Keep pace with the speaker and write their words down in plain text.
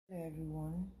Hello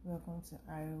everyone, welcome to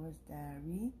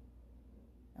Arewasdiary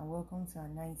and welcome to our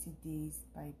 90 days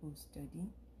Bible study.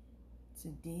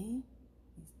 Today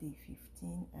is day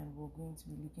 15 and we're going to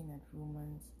be looking at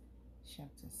Romans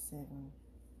chapter 7.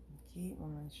 Okay,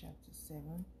 Romans chapter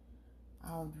 7.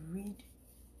 I would read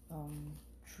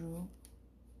through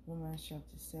Romans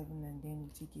chapter 7 and then we'll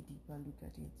take a deeper look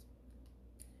at it.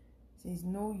 It says,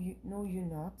 Know you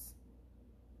not,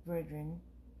 brethren,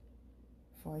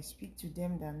 for I speak to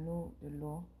them that know the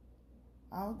law,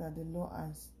 how that the law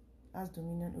has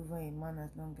dominion over a man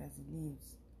as long as he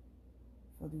lives.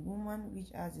 For the woman which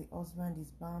has a husband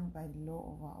is bound by the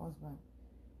law of her husband,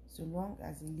 so long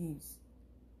as he lives.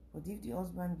 But if the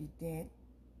husband be dead,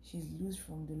 she is loosed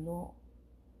from the law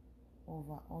of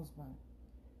her husband.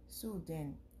 So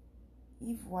then,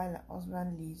 if while her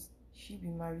husband lives, she be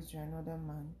married to another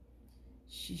man,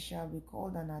 she shall be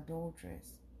called an adulteress.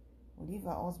 But if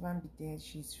her husband be dead,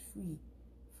 she is free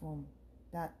from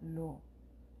that law,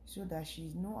 so that she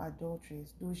is no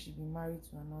adulteress, though she be married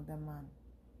to another man.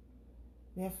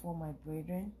 Therefore, my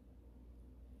brethren,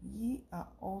 ye are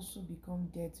also become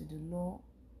dead to the law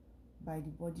by the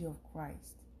body of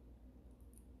Christ,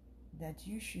 that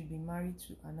you should be married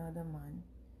to another man,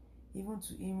 even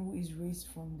to him who is raised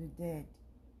from the dead,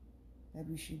 that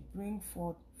we should bring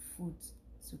forth fruit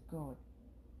to God.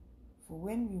 For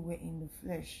when we were in the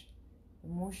flesh, the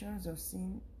motions of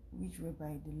sin which were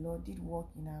by the law did work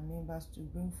in our members to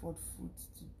bring forth fruit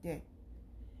to death.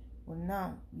 But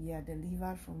now we are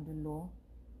delivered from the law,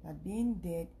 that being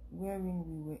dead wherein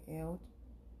we were held,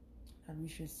 and we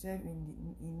should serve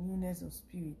in newness of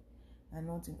spirit, and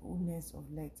not in oldness of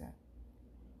letter.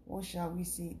 What shall we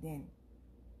say then?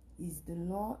 Is the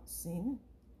law sin?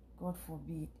 God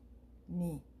forbid.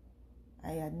 Nay,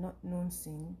 I had not known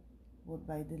sin, but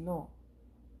by the law.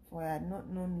 For I had not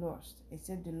known lust,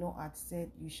 except the law had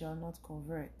said, You shall not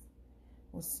covet.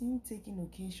 For sin, taking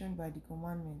occasion by the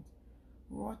commandment,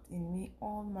 wrought in me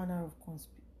all manner of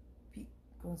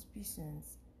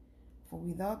concupiscence. For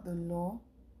without the law,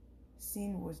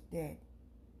 sin was dead.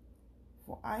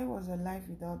 For I was alive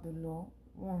without the law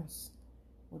once,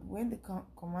 but when the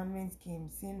commandment came,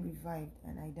 sin revived,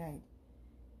 and I died.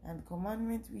 And the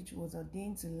commandment which was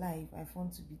ordained to life I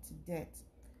found to be to death.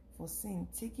 For sin,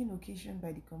 taking occasion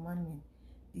by the commandment,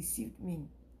 deceived me,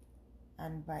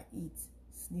 and by it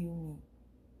slew me.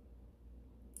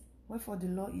 Wherefore the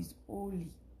law is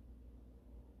holy.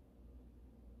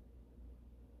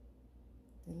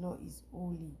 The law is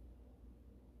holy,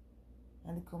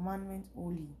 and the commandment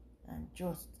holy, and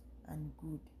just, and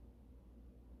good.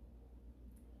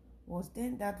 Was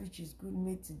then that which is good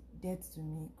made to death to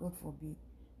me? God forbid.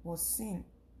 Was sin,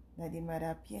 that they might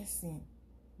appear sin,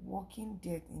 working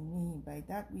death in me by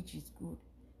that which is good,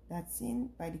 that sin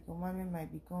by the commandment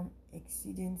might become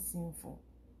exceeding sinful.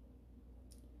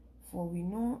 For we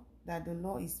know that the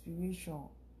law is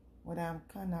spiritual, but I am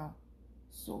carnal,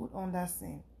 sold under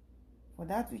sin. For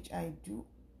that which I do,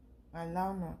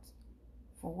 allow not.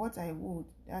 For what I would,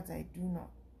 that I do not.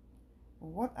 For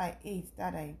what I hate,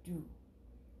 that I do.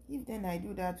 If then I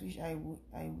do that which I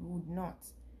would not,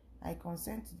 I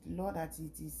consent to the law that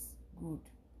it is good.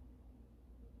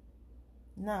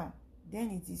 Now, then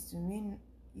it is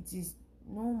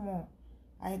no more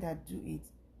I that do it,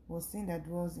 but sin that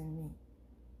dwells in me.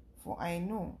 For I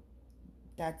know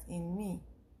that in me,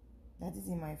 that is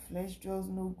in my flesh, dwells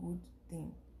no good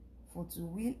thing. For to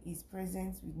will is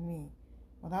present with me,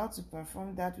 but how to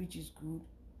perform that which is good,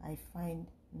 I find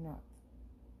not.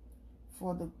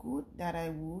 For the good that I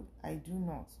would, I do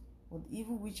not, but the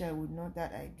evil which I would not,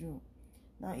 that I do.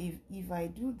 Now if I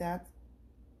do that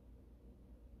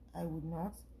I would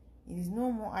not, it is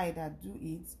no more I that do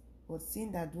it, but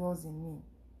sin that dwells in me.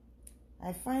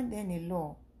 I find then a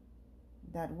law,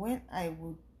 that when I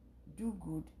would do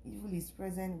good, evil is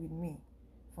present with me.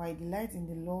 For I delight in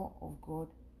the law of God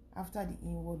after the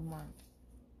inward man.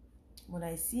 But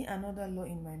I see another law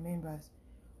in my members,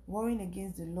 warring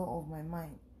against the law of my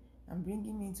mind, and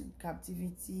bringing me into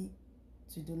captivity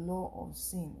to the law of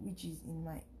sin, which is in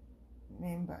my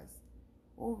members.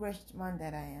 O wretched man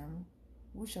that I am,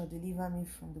 who shall deliver me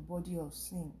from the body of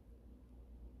sin,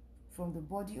 from the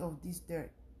body of this dirt?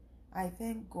 I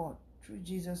thank God through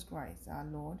Jesus Christ our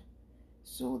Lord,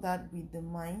 so that with the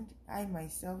mind I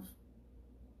myself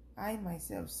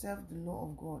serve the law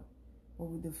of God, but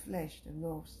with the flesh the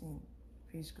law of sin.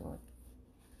 Praise God.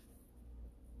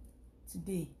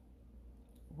 Today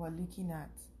we're looking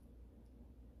at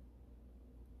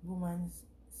Romans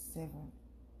 7.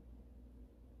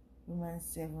 Romans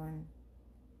 7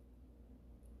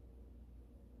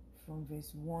 from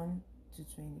verse 1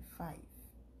 to 25.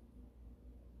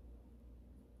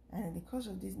 And in the course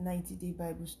of this 90-day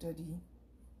Bible study,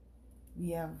 we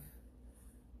have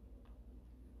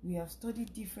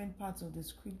studied different parts of the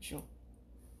scripture.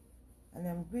 And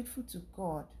I'm grateful to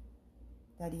God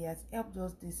that He has helped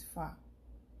us this far.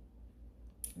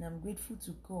 And I'm grateful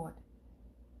to God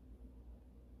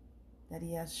that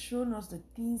He has shown us the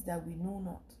things that we know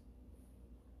not.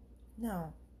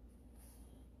 Now,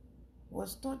 we're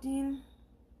studying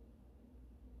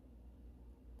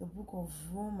the book of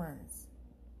Romans.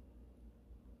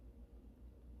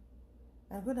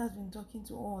 And God has been talking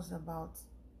to us about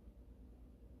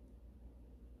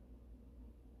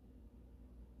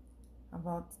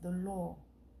the law,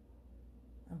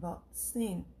 about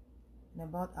sin, and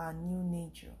about our new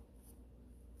nature.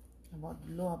 About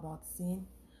the law, about sin,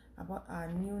 about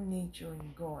our new nature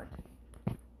in God.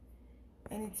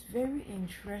 And it's very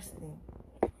interesting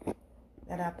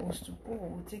that Apostle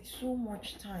Paul will take so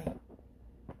much time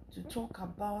to talk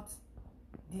about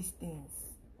these things,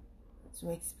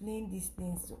 to explain these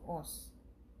things to us.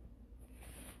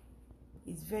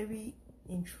 It's very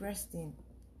interesting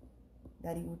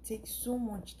that he will take so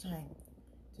much time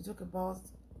to talk about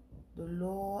the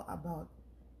law, about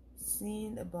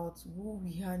sin, about who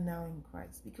we are now in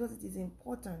Christ, because it is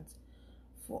important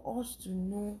for us to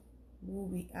know who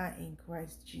we are in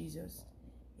Christ Jesus.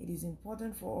 It is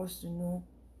important for us to know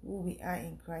who we are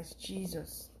in Christ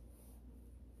Jesus.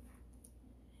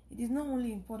 It is not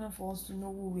only important for us to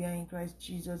know who we are in Christ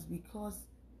Jesus because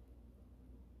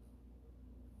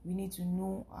we need to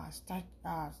know our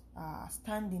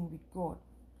standing with God,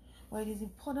 but it is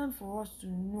important for us to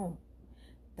know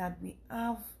that we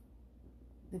have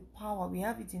the power, we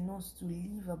have it in us to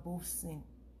live above sin.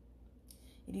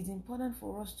 It is important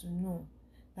for us to know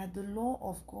that the law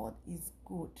of God is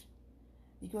good,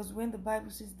 because when the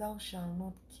Bible says, "Thou shalt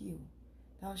not kill,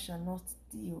 thou shalt not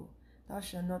steal, thou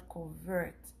shalt not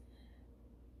covet,"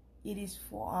 it is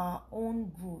for our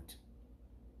own good.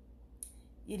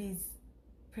 It is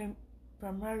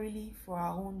primarily for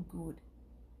our own good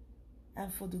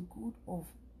and for the good of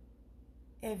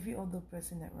every other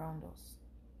person around us.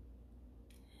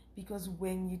 Because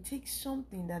when you take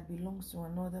something that belongs to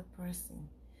another person,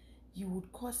 you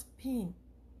would cause pain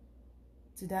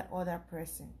to that other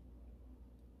person.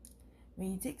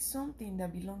 When you take something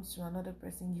that belongs to another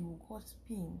person, you will cause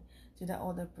pain to that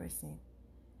other person.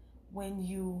 When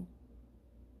you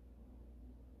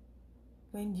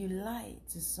lie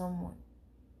to someone,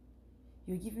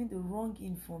 you're giving the wrong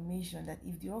information that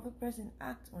if the other person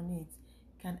acts on it,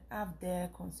 can have their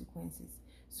consequences.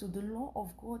 So the law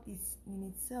of God is in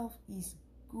itself is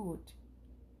good.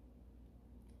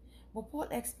 But Paul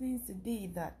explains today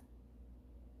that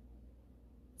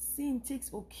sin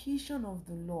takes occasion of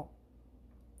the law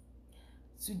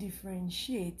to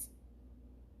differentiate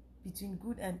between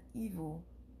good and evil,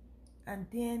 and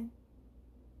then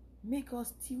make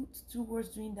us tilt towards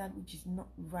doing that which is not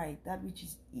right, that which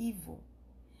is evil.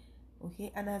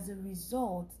 Okay, and as a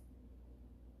result,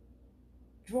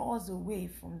 draw us away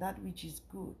from that which is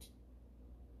good.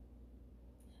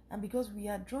 And because we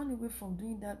are drawn away from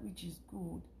doing that which is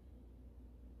good,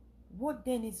 what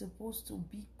then is supposed to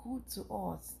be good to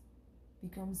us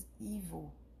becomes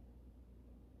evil,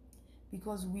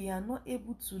 because we are not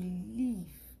able to live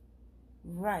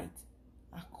right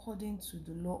according to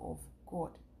the law of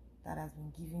God that has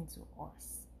been given to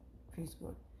us. Praise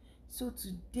God. So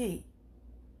today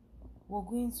we're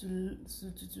going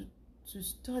to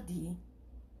study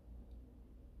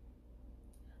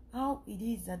how it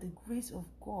is that the grace of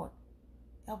God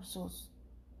helps us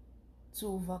to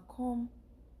overcome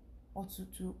or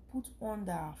to put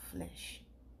under our flesh.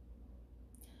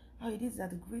 How it is that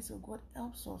the grace of God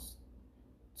helps us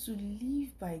to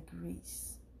live by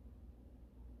grace,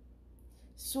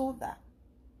 so that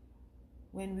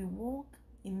when we walk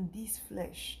in this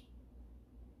flesh,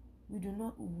 we do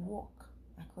not walk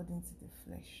according to the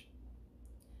flesh,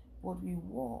 but we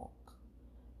walk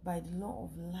by the law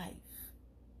of life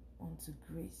unto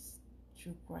grace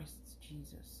through Christ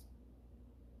Jesus.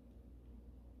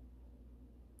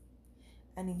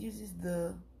 And he uses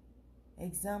the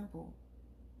example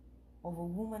of a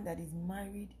woman that is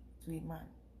married to a man.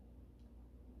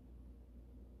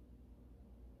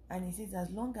 And he says, as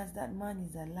long as that man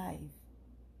is alive,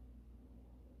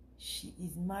 she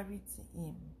is married to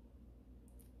him.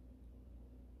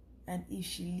 And if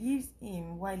she leaves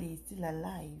him while he is still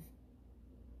alive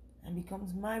and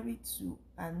becomes married to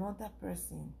another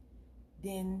person,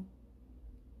 then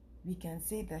we can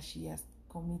say that she has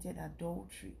committed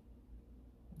adultery.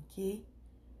 Okay?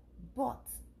 But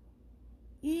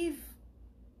if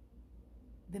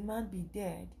the man be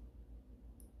dead,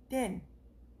 then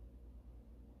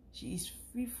she is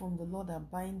free from the law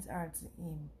that binds her to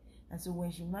him. And so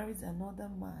when she marries another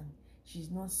man, she's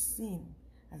not seen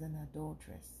as an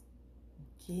adulteress.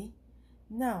 Okay?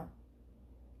 Now,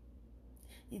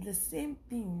 it's the same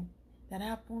thing that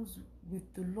happens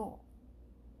with the law.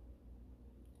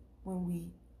 When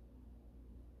we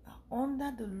are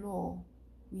under the law,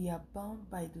 we are bound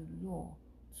by the law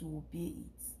to obey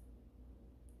it.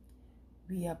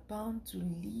 We are bound to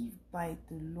live by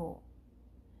the law.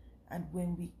 And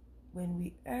when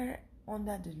we err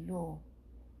under the law,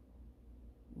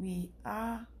 we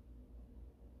are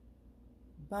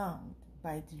bound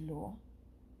by the law,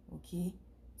 okay,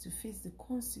 to face the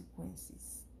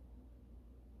consequences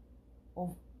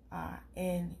of our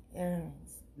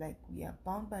errands. Like we are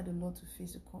bound by the law to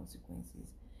face the consequences,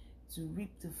 to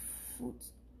reap the fruit,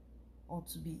 or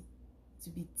to be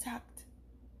taxed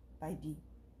by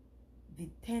the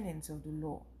tenets of the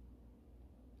law.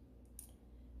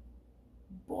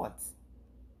 But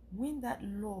when that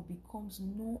law becomes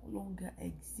no longer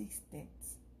existent,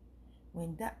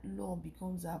 when that law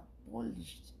becomes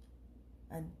abolished,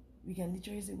 and we can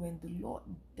literally say when the law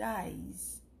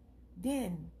dies,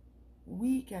 then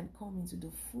we can come into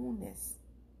the fullness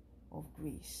of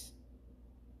grace.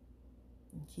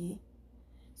 Okay?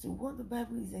 So what the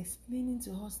Bible is explaining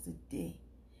to us today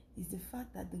is the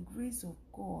fact that the grace of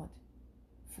God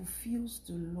fulfills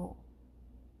the law.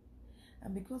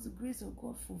 And because the grace of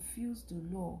God fulfills the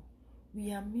law,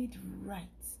 we are made right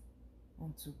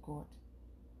unto God.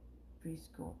 Praise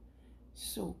God.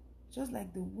 So, just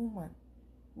like the woman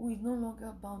who is no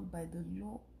longer bound by the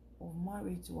law of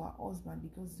marriage to her husband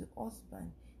because the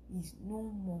husband is no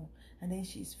more, and then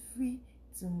she is free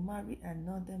to marry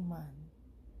another man,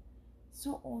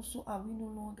 so also are we no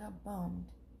longer bound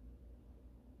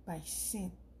by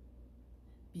sin,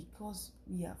 because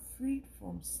we are freed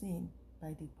from sin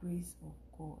by the grace of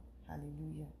God.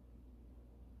 Hallelujah.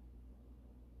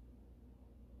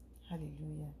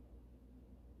 Hallelujah.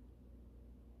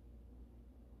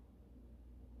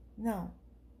 Now,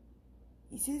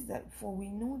 it says that, for we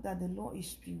know that the law is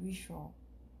spiritual,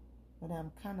 but I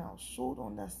am carnal, sold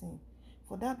under sin.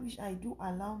 For that which I do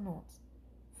allow not.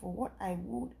 For what I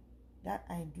would, that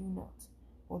I do not.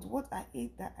 But what I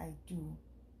hate, that I do.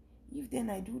 If then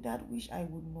I do that which I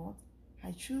would not,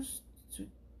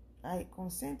 I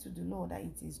consent to the law that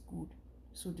it is good.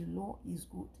 So the law is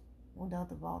good, no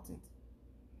doubt about it.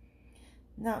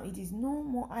 Now it is no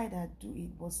more I that do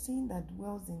it, but sin that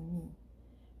dwells in me.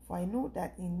 For I know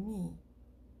that in me,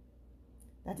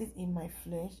 that is in my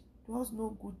flesh, dwells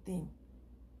no good thing.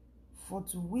 For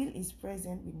to will is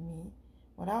present with me,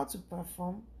 but how to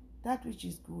perform that which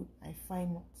is good I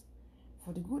find not.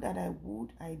 For the good that I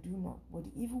would, I do not, but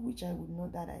the evil which I would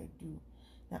not, that I do.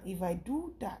 Now if I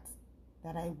do that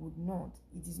I would not,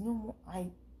 it is no more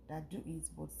I that do it,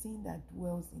 but sin that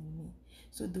dwells in me.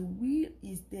 So the will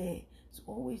is there to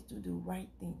always do the right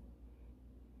thing.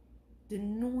 The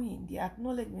knowing, the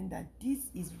acknowledgement that this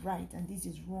is right and this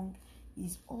is wrong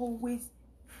is always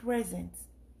present.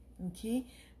 Okay?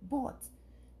 But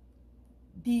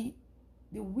the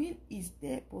will is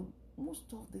there, but most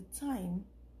of the time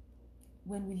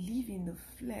when we live in the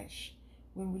flesh,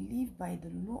 when we live by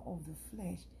the law of the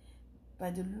flesh, by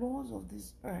the laws of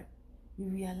this earth, we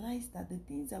realize that the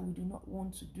things that we do not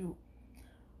want to do,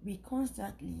 we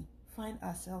constantly find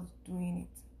ourselves doing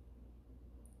it.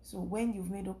 So when you've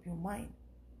made up your mind,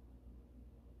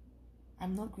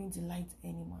 I'm not going to lie to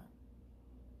any man,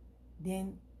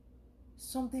 then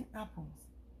something happens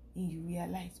and you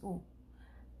realize, oh,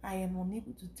 I am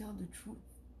unable to tell the truth.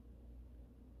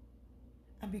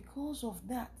 And because of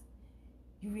that,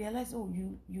 you realize, oh,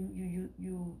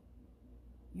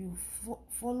 you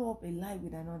follow up a lie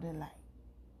with another lie,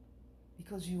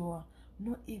 because you are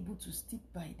not able to stick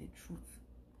by the truth.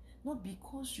 Not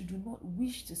because you do not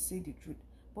wish to say the truth,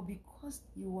 but because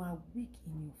you are weak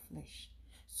in your flesh.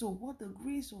 So what the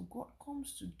grace of God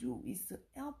comes to do is to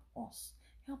help us,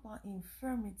 help our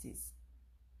infirmities,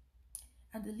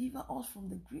 and deliver us from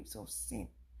the grips of sin,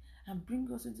 and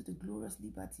bring us into the glorious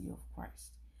liberty of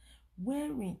Christ.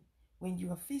 Wherein, when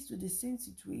you are faced with the same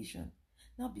situation,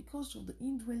 now because of the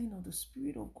indwelling of the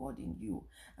Spirit of God in you,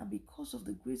 and because of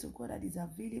the grace of God that is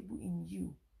available in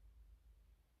you,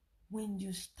 when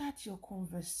you start your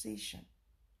conversation,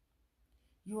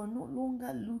 you are no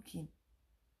longer looking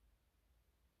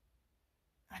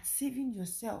at saving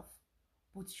yourself,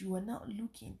 but you are now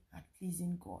looking at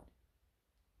pleasing God.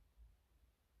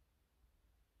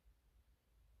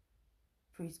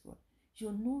 Praise God.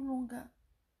 You're no longer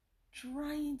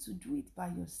trying to do it by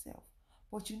yourself,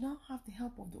 but you now have the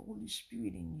help of the Holy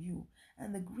Spirit in you,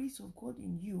 and the grace of God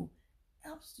in you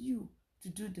helps you to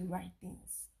do the right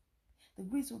things. The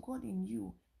grace of God in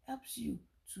you helps you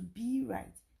to be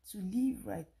right, to live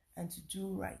right, and to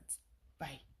do right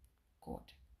by God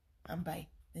and by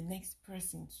the next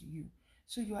person to you.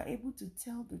 So you are able to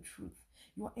tell the truth.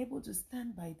 You are able to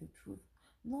stand by the truth,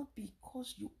 not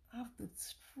because you have the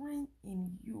strength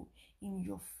in you, in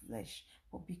your flesh,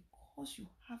 but because you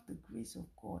have the grace of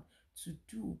God to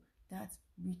do that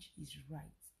which is right.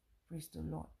 Praise the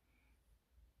Lord.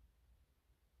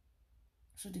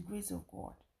 So the grace of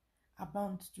God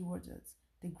abounds towards us.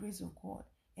 The grace of God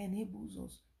enables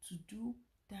us to do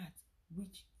that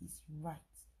which is right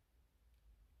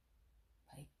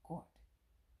by God.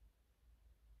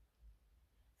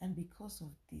 And because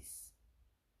of this,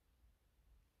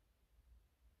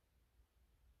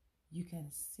 you can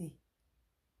say,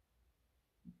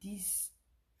 this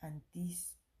and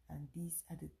this and these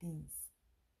are the things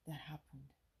that happened.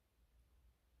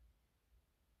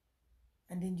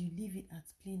 And then you leave it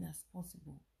as plain as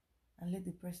possible and let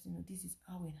the person know this is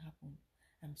how it happened.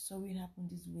 I'm sorry it happened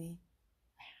this way.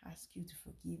 I ask you to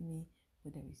forgive me,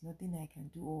 but there is nothing I can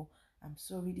do. Or I'm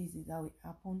sorry this is how it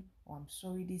happened. Or I'm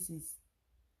sorry this is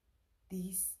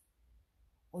this.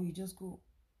 Or you just go,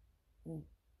 oh,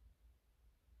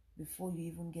 before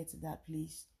you even get to that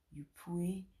place, you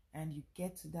pray and you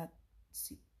get to that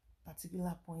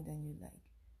particular point and you're like,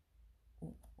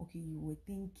 oh, okay, you were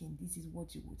thinking this is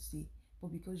what you would say,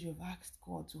 but because you've asked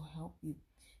God to help you,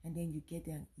 and then you get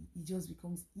there and it just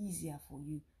becomes easier for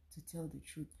you to tell the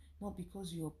truth, not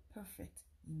because you're perfect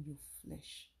in your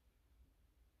flesh,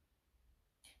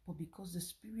 but because the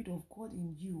Spirit of God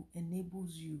in you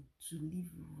enables you to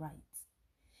live right.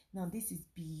 Now, this is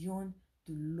beyond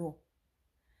the law.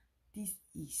 This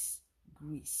is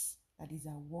grace that is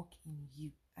at work in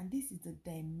you. And this is the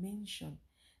dimension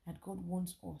that God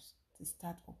wants us to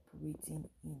start operating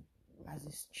in as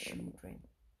His children.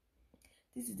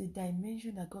 This is the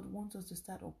dimension that God wants us to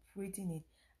start operating in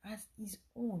as His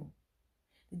own.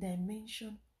 The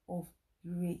dimension of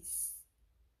grace.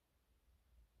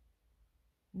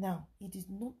 Now, it is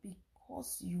not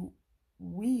because you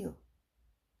will,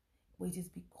 but it is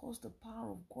because the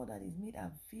power of God that is made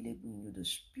available in you, the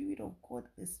Spirit of God,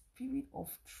 the Spirit of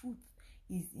truth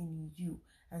is in you.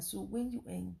 And so when you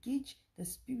engage the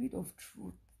Spirit of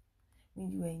truth, when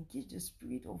you engage the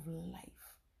Spirit of life,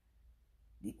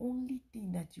 the only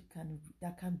thing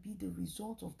that can be the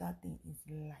result of that thing is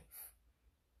life.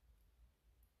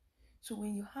 So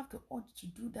when you have the urge to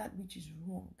do that which is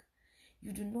wrong,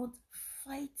 you do not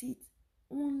fight it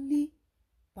only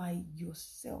by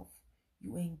yourself.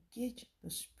 You engage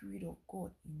the Spirit of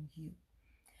God in you.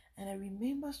 And I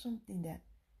remember something that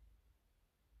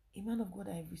a man of God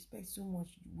I respect so much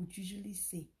would usually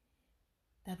say,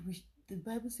 that the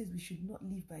Bible says we should not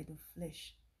live by the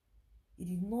flesh. It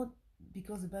is not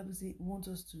because the Bible says it wants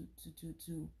us to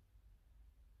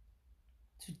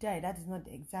die. That is not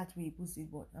the exact way he puts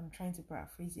it, but I'm trying to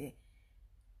paraphrase here.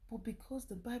 But because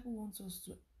the Bible wants us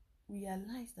to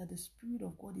realize that the Spirit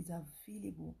of God is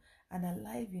available and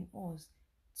alive in us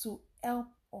to help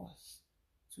us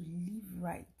to live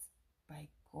right by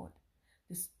God.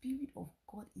 The Spirit of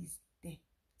God is there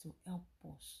to help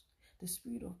us. The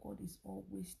Spirit of God is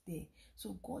always there.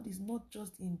 So God is not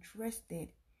just interested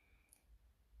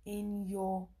in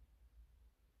your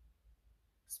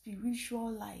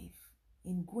spiritual life,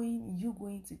 in you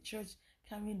going to church,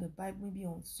 carrying the Bible maybe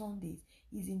on Sundays.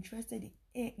 He's interested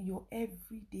in your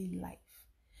everyday life.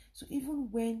 So even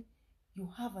when you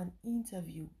have an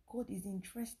interview, God is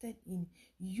interested in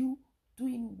you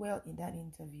doing well in that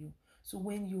interview. So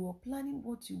when you are planning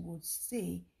what you would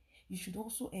say, you should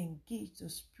also engage the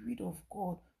Spirit of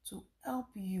God to help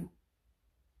you.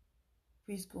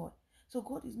 Praise God. So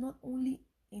God is not only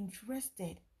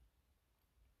interested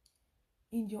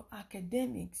in your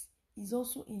academics, He's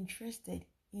also interested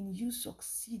in you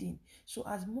succeeding. So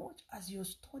as much as you're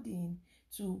studying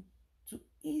to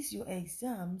ace your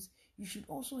exams, you should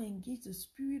also engage the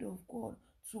Spirit of God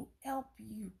to help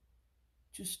you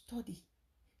to study,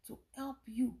 to help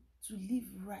you to live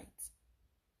right.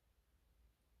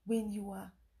 When you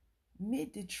are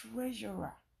made the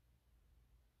treasurer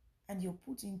and you're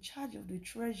put in charge of the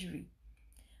treasury,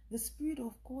 the Spirit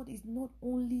of God is not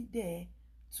only there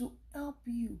to help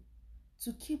you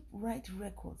to keep right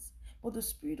records, but the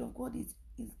Spirit of God is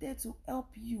there to help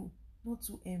you not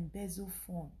to embezzle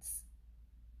funds.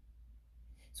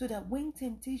 So that when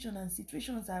temptation and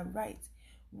situations are right,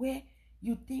 where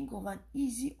you think of an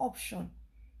easy option,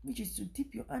 which is to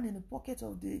dip your hand in the pocket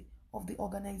of the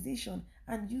organization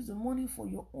and use the money for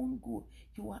your own good,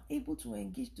 you are able to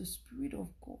engage the Spirit of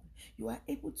God. You are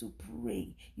able to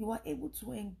pray. You are able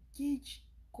to engage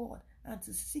God and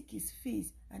to seek his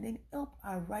face, and then help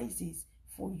arises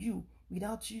for you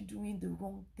without you doing the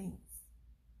wrong things.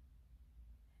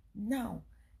 Now,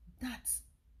 that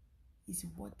is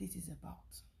what this is about.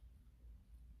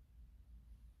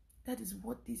 That is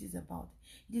what this is about.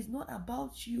 It is not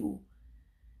about you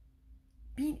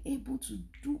being able to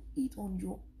do it on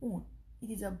your own. It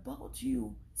is about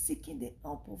you seeking the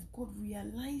help of God,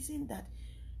 realizing that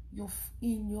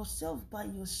in yourself, by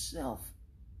yourself,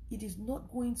 it is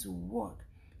not going to work.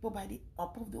 But by the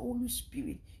help of the Holy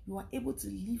Spirit, you are able to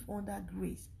live under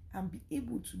grace and be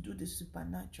able to do the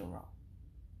supernatural.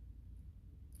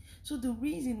 So the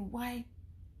reason why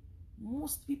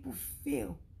most people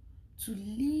fail to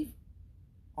live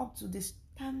up to the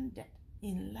standard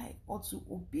in life or to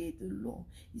obey the law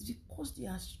is because they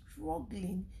are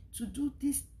struggling to do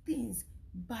these things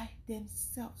by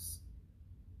themselves.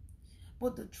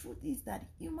 But the truth is that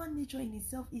human nature in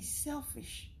itself is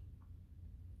selfish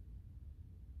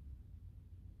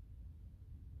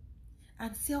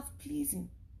and self-pleasing.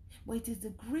 But it is the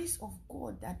grace of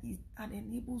God that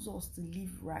enables us to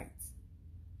live right.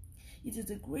 It is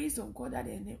the grace of God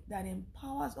that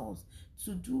empowers us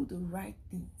to do the right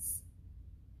things.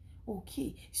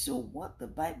 Okay, so what the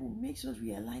Bible makes us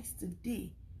realize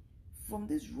today from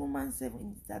this Romans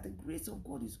 7 is that the grace of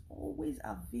God is always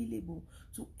available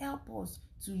to help us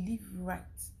to live right.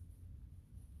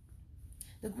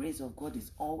 The grace of God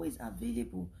is always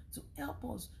available to help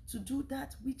us to do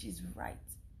that which is right,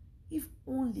 if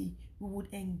only we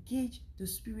would engage the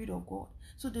Spirit of God.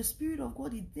 So the Spirit of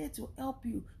God is there to help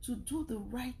you to do the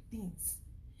right things.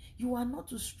 You are not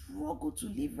to struggle to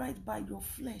live right by your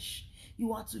flesh.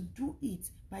 You are to do it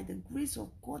by the grace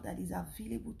of God that is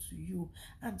available to you,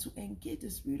 and to engage the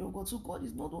Spirit of God. So God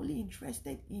is not only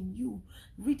interested in you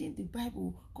reading the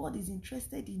Bible, God is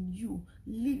interested in you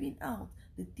living out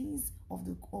the things of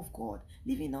God,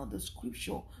 living out the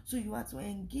scripture. So you are to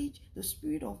engage the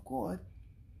Spirit of God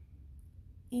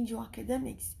in your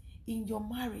academics, in your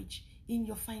marriage, in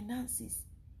your finances,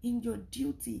 in your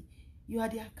duty. You are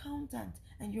the accountant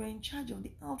and you're in charge of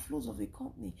the outflows of the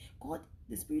company. God,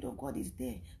 the Spirit of God is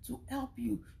there to help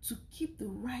you to keep the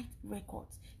right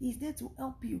records. He's there to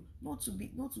help you not to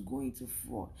go into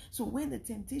fraud. So when the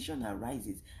temptation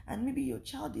arises and maybe your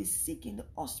child is sick in the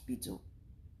hospital,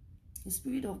 the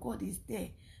Spirit of God is there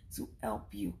to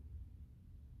help you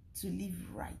to live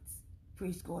right.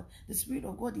 Praise God. The Spirit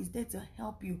of God is there to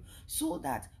help you, so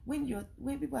that when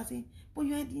people are saying, but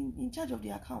you're in charge of the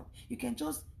account, you can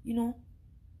just,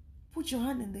 put your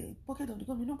hand in the pocket of the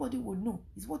company. Nobody will know.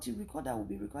 It's what you record that will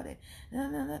be recorded.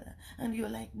 And you're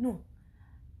like, no,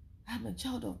 I'm a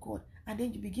child of God. And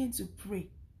then you begin to pray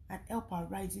and help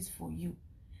arises for you.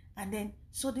 And then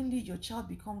suddenly your child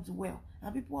becomes well.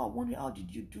 And people are wondering, how did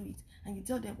you do it? And you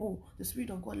tell them, oh, the Spirit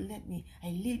of God led me. I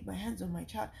laid my hands on my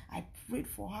child. I prayed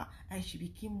for her and she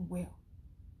became well.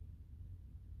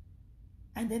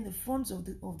 And then the funds of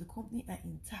the company are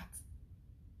intact.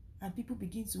 And people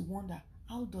begin to wonder,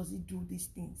 how does it do these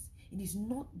things? It is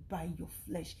not by your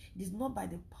flesh. It is not by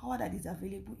the power that is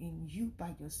available in you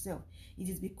by yourself. It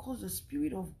is because the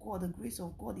Spirit of God, the grace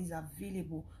of God is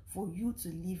available for you to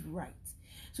live right.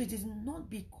 So it is not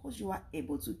because you are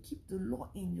able to keep the law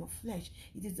in your flesh.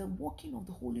 It is the working of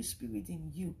the Holy Spirit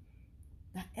in you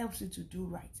that helps you to do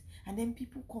right. And then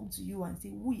people come to you and say,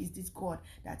 who is this God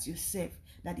that you serve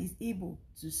that is able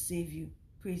to save you?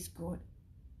 Praise God.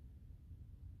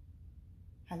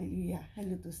 Hallelujah.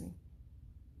 Hello, Tosin.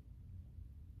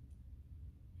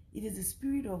 It is the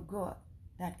Spirit of God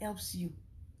that helps you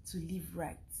to live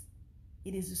right.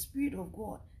 It is the Spirit of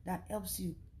God that helps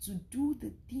you to do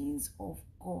the things of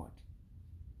God.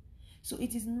 So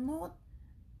it is not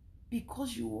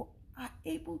because you are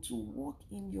able to walk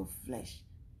in your flesh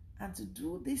and to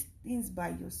do these things by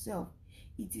yourself.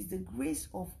 It is the grace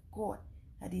of God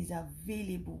that is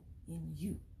available in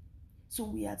you. So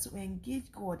we are to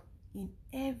engage God in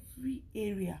every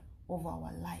area of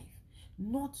our life,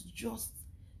 not just.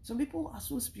 Some people are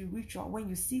so spiritual. When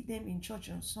you see them in church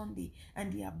on Sunday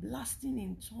and they are blasting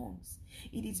in tongues,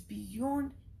 it is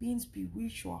beyond being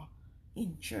spiritual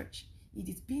in church. It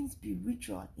is being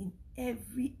spiritual in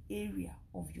every area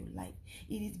of your life.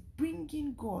 It is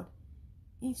bringing God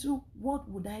into what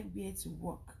would I wear to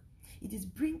work. It is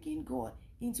bringing God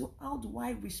into how do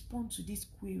I respond to this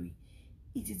query.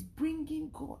 It is bringing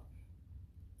God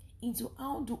into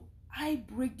how do I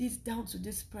break this down to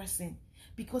this person,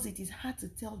 because it is hard to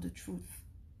tell the truth.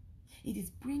 It is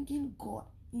bringing God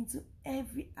into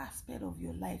every aspect of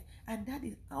your life, and that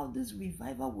is how this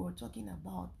revival we're talking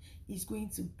about is going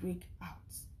to break out.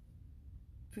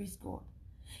 Praise God.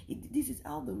 This is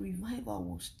how the revival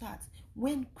will start,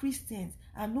 when Christians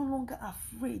are no longer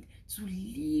afraid to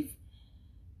live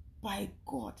by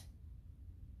God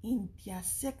in their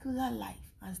secular life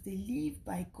as they live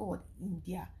by God in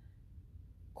their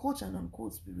quote and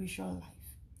unquote spiritual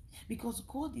life. Because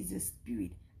God is a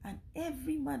spirit, and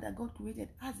every man that God created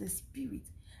has a spirit.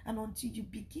 And until you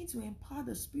begin to empower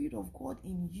the Spirit of God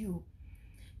in you,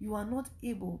 you are not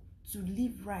able to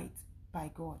live right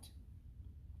by God.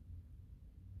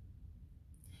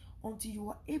 Until you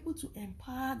are able to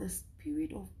empower the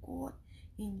Spirit of God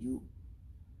in you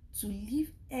to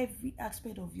live every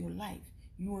aspect of your life,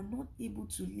 you are not able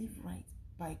to live right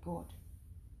by God.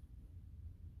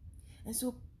 And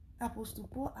so Apostle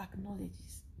Paul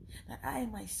acknowledges that I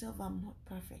myself am not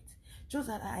perfect. Just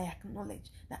that I acknowledge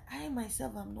that I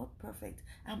myself am not perfect.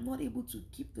 I'm not able to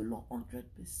keep the law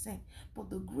 100%. But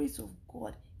the grace of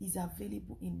God is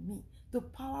available in me. The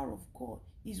power of God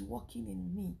is working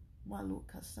in me.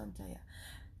 Maloka Santaya.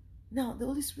 Now, the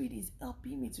Holy Spirit is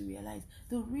helping me to realize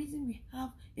the reason we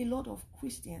have a lot of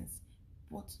Christians,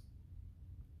 but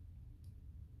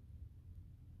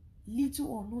little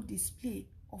or no display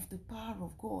of the power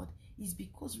of God, is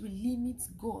because we limit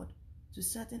God to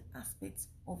certain aspects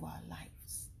of our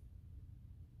lives.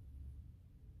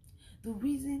 The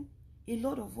reason a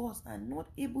lot of us are not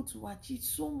able to achieve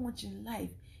so much in life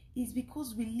is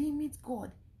because we limit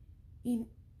God in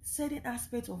certain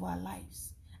aspects of our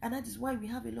lives. And that is why we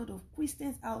have a lot of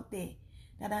Christians out there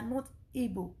that are not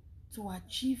able to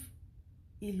achieve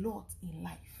a lot in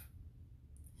life.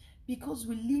 Because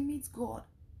we limit God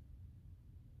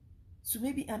to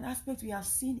maybe an aspect we have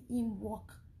seen Him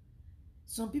work.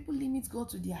 Some people limit God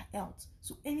to their health.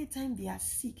 So anytime they are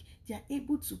sick, they are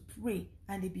able to pray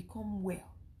and they become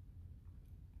well.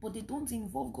 But they don't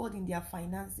involve God in their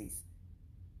finances.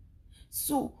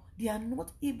 So they are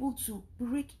not able to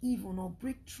break even or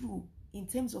break through in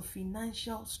terms of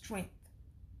financial strength.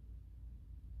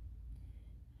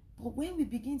 But when we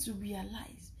begin to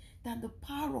realize that the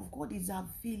power of God is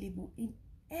available in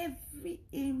every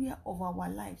area of our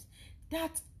lives,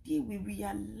 that day we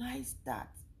realize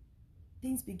that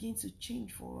things begin to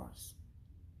change for us.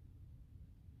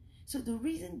 So the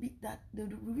reason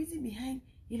behind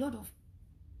a lot of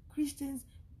Christians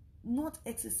not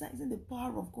exercising the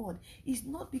power of God is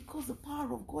not because the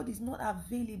power of God is not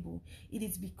available. It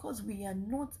is because we are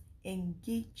not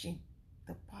engaging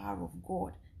the power of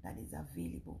God that is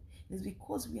available. It is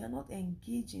because we are not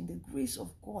engaging the grace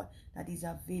of God that is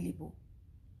available.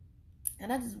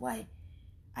 And that is why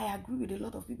I agree with a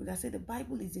lot of people that say the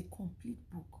Bible is a complete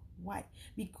book. Why?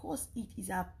 Because it is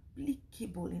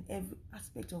applicable in every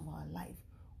aspect of our life,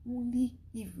 only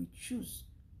if we choose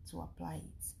to apply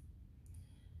it.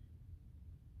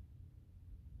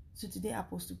 So today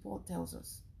Apostle Paul tells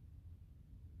us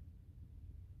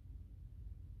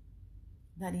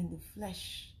that in the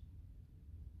flesh,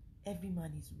 every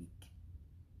man is weak.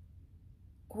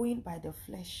 Going by the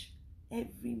flesh,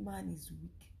 every man is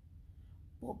weak.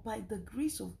 But by the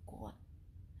grace of God,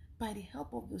 by the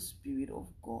help of the Spirit of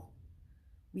God,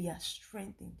 we are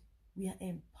strengthened, we are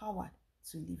empowered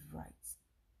to live right.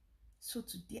 So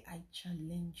today I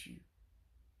challenge you.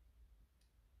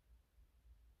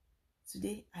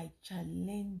 Today I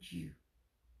challenge you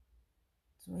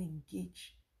to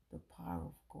engage the power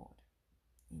of God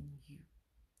in you.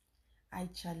 I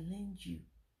challenge you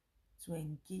to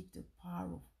engage the power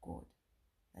of God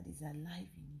that is alive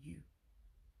in you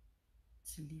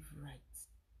to live right.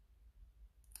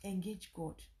 Engage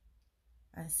God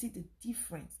and see the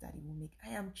difference that it will make.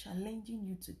 I am challenging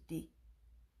you today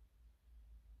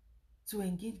to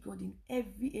engage God in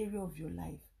every area of your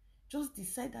life. Just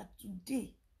decide that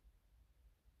today,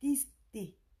 this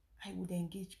day, I would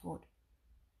engage God.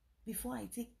 Before I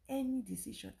take any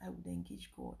decision, I would engage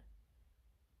God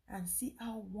and see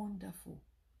how wonderful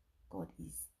God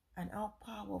is and how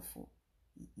powerful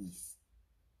He is.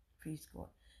 Praise God.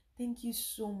 Thank you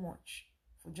so much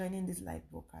for joining this live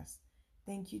broadcast.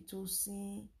 Thank you,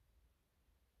 Tosin.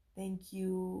 Thank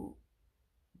you,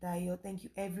 Dayo. Thank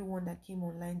you, everyone that came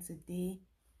online today.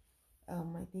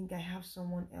 I think I have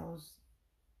someone else.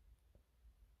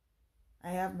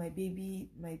 I have my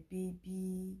baby,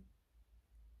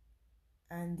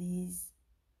 and these.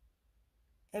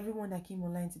 Everyone that came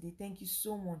online today, thank you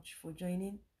so much for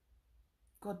joining.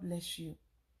 God bless you.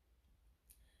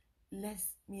 Let's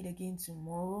meet again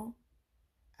tomorrow.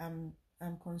 I'm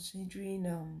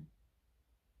considering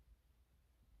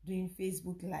doing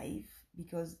Facebook Live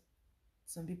because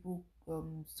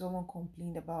someone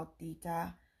complained about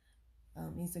data,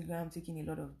 Instagram taking a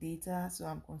lot of data, so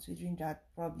I'm considering that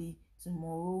probably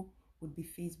tomorrow would be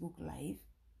Facebook Live.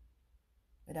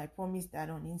 But I promised that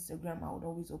on Instagram I would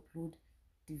always upload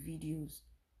the videos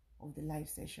of the live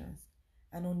sessions.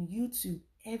 And on YouTube,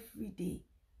 every day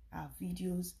our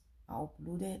videos are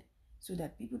uploaded so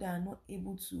that people that are not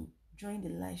able to join the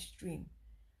live stream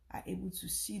are able to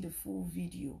see the full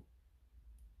video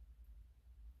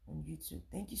on YouTube.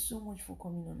 Thank you so much for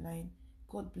coming online.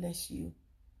 God bless you.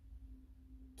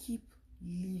 Keep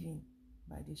living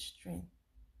by the strength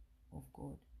of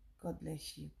God. God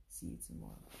bless you. See you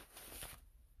tomorrow.